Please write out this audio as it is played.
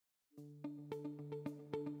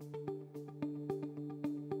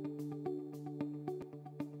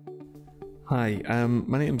Hi,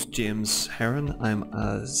 my name's James Heron. I'm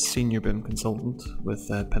a senior BIM consultant with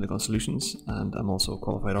Pentagon Solutions, and I'm also a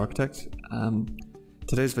qualified architect.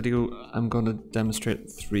 Today's video, I'm going to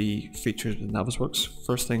demonstrate three features with Navisworks.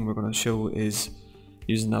 First thing we're going to show is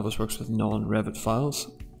using Navisworks with non-Revit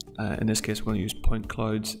files. In this case, we're going to use point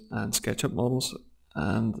clouds and SketchUp models.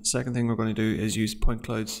 And the second thing we're going to do is use point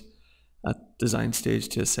clouds at design stage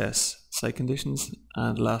to assess site conditions.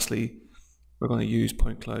 And lastly, we're going to use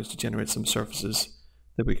point clouds to generate some surfaces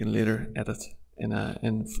that we can later edit in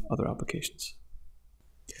other applications.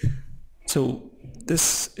 So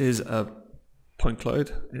this is a point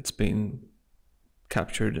cloud. It's been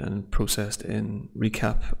captured and processed in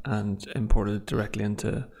Recap and imported directly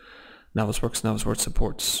into Navisworks. Navisworks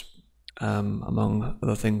supports, among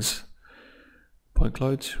other things, point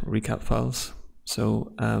clouds, Recap files.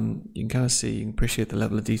 So you can kind of see, you can appreciate the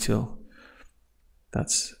level of detail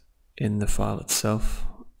that's in the file itself,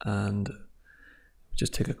 and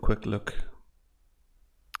just take a quick look.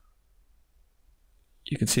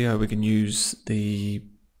 You can see how we can use the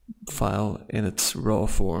file in its raw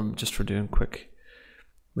form just for doing quick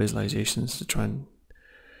visualizations to try and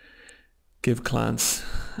give clients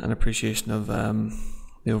an appreciation of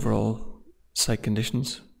the overall site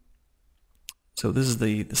conditions. So this is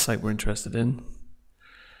the site we're interested in.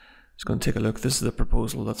 Just going to take a look. This is the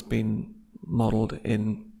proposal that's been modeled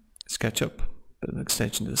in SketchUp, bit of an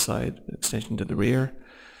extension to the side, an extension to the rear.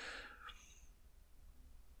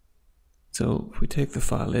 So if we take the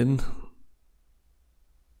file in,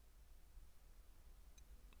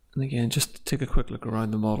 and again, just take a quick look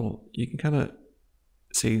around the model, you can kind of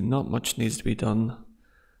see not much needs to be done,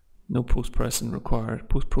 no post-processing required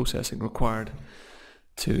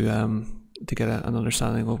to get an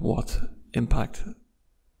understanding of what impact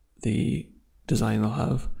the design will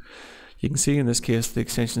have. You can see in this case the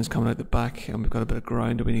extension is coming out the back, and we've got a bit of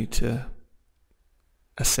ground that we need to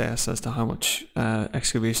assess as to how much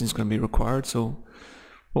excavation is going to be required. So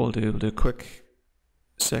what we'll do a quick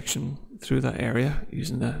section through that area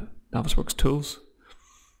using the Navisworks tools,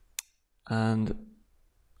 and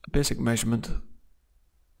a basic measurement,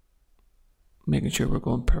 making sure we're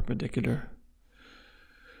going perpendicular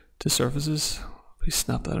to surfaces. If we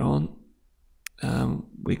snap that on,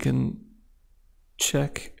 we can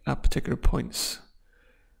check at particular points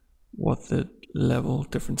what the level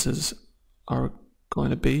differences are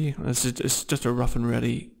going to be. It's just a rough and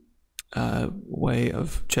ready way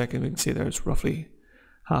of checking. We can see there's roughly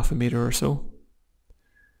half a meter or so.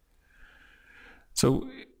 So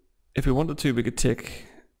if we wanted to, we could take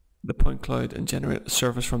the point cloud and generate a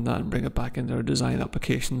surface from that and bring it back into our design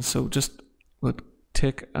application. So just would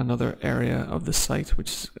take another area of the site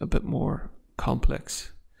which is a bit more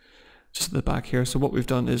complex, just at the back here. So what we've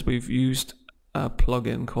done is we've used a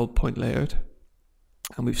plugin called Point Layout,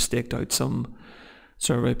 and we've staked out some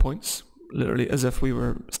survey points, literally as if we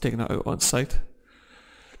were staking it out on site.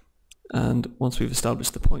 And once we've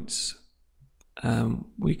established the points,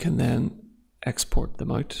 we can then export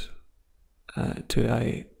them out to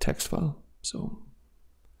a text file. So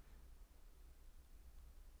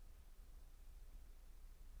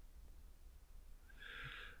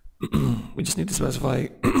we just need to specify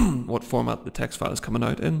what format the text file is coming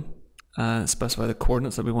out in, specify the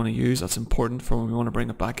coordinates that we want to use. That's important for when we want to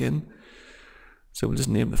bring it back in. So we'll just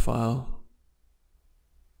name the file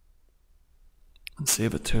and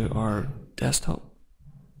save it to our desktop.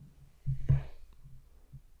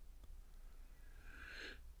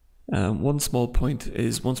 One small point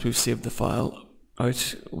is, once we've saved the file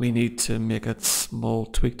out, we need to make a small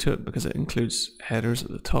tweak to it because it includes headers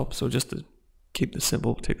at the top. So just to keep this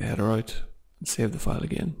simple, take the header out and save the file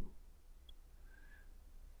again.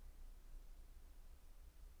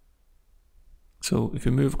 So if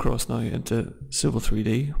you move across now into Civil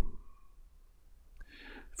 3D,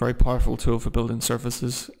 very powerful tool for building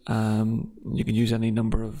surfaces. You can use any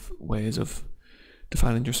number of ways of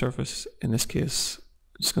defining your surface. In this case,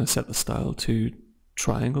 I'm just going to set the style to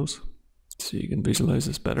triangles so you can visualize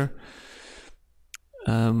this better.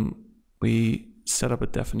 We set up a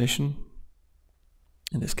definition.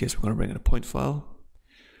 In this case, we're going to bring in a point file.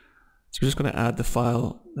 So we're just going to add the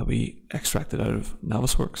file that we extracted out of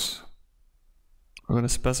Navisworks. We're going to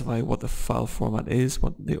specify what the file format is,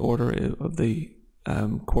 what the order of the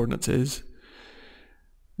coordinates is,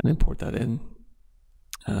 and import that in.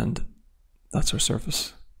 And that's our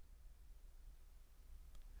surface.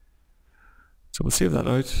 So we'll save that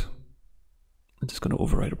out. I'm just going to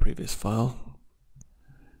overwrite a previous file.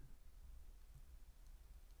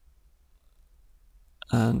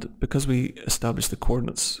 And because we established the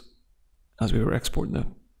coordinates as we were exporting the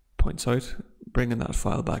points out, bringing that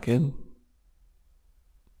file back in,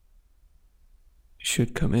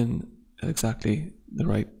 should come in at exactly the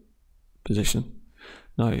right position.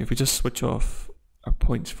 Now, if we just switch off our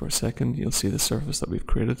points for a second, you'll see the surface that we've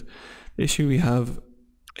created. The issue we have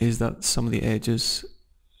is that some of the edges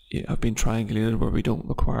have been triangulated where we don't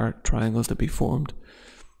require triangles to be formed.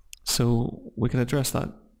 So we can address that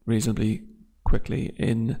reasonably quickly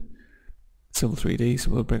in Civil 3D.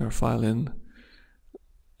 So we'll bring our file in,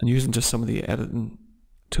 and using just some of the editing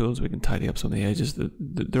tools, we can tidy up some of the edges.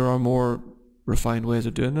 There are more refined ways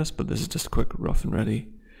of doing this, but this is just a quick rough and ready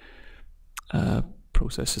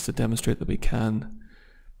process just to demonstrate that we can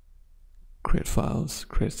create files,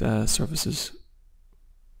 create surfaces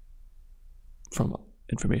from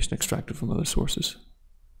information extracted from other sources.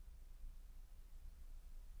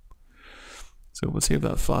 So we'll save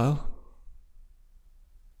that file,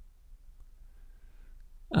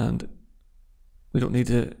 and we don't need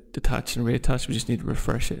to detach and reattach, we just need to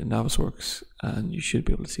refresh it in Navisworks, and you should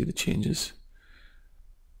be able to see the changes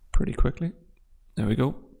pretty quickly. There we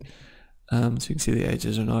go. So you can see the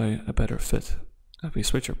edges are now a better fit. If we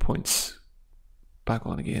switch our points back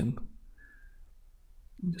on again,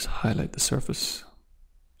 just highlight the surface,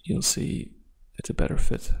 you'll see it's a better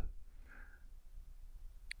fit.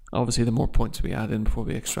 Obviously, the more points we add in before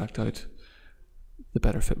we extract out, the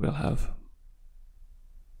better fit we'll have.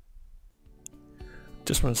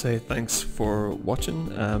 Just want to say thanks for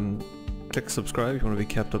watching. Click subscribe if you want to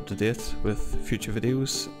be kept up to date with future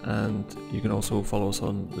videos, and you can also follow us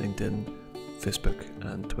on LinkedIn, Facebook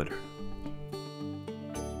and Twitter.